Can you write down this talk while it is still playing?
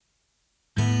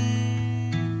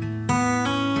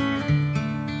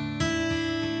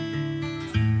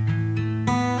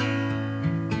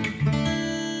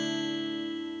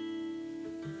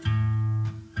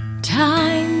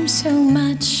so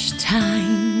much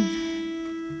time,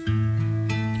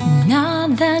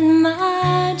 not that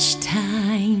much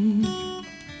time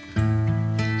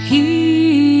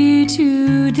here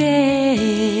today,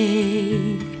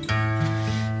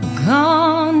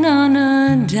 gone on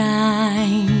a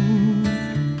dime.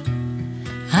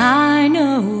 I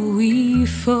know we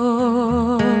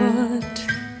fought,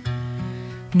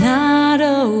 not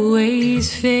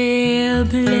always fair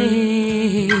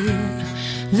play.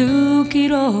 Look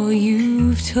at all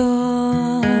you've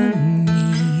taught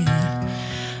me.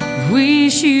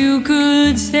 Wish you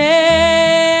could stay.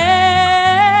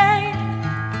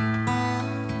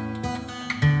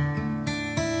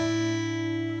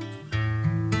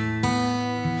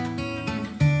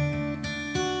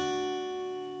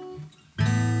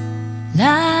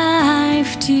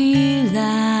 Life, dear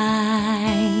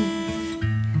life,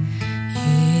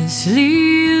 it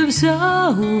slips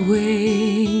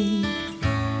away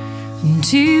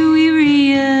until we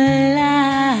realize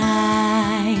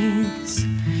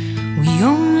we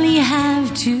only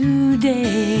have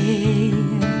today.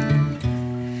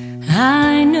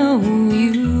 I know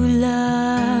you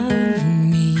love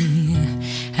me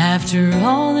after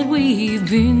all that we've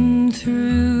been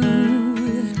through.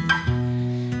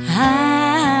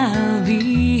 I'll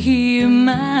be here,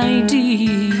 my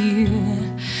dear,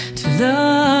 to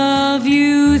love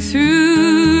you through.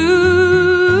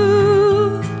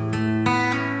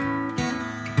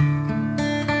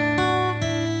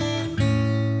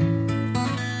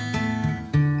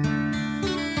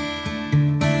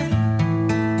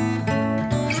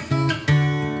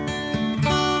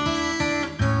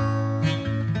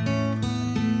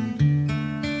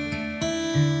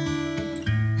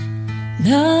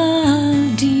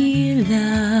 Love, dear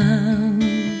love,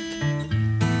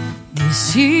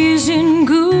 this isn't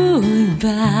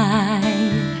goodbye.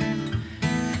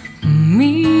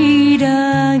 Meet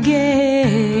again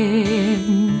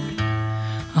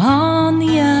on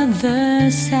the other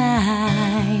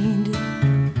side.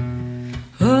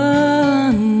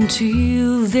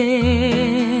 Until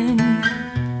then,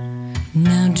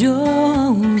 now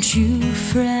don't you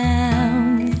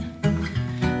frown,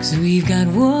 'cause we've got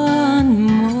one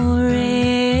more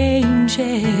angel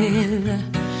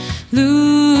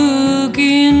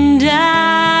looking down.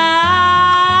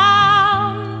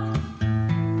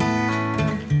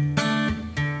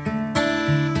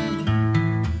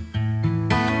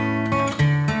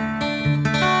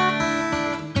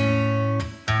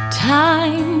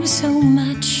 Time, so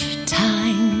much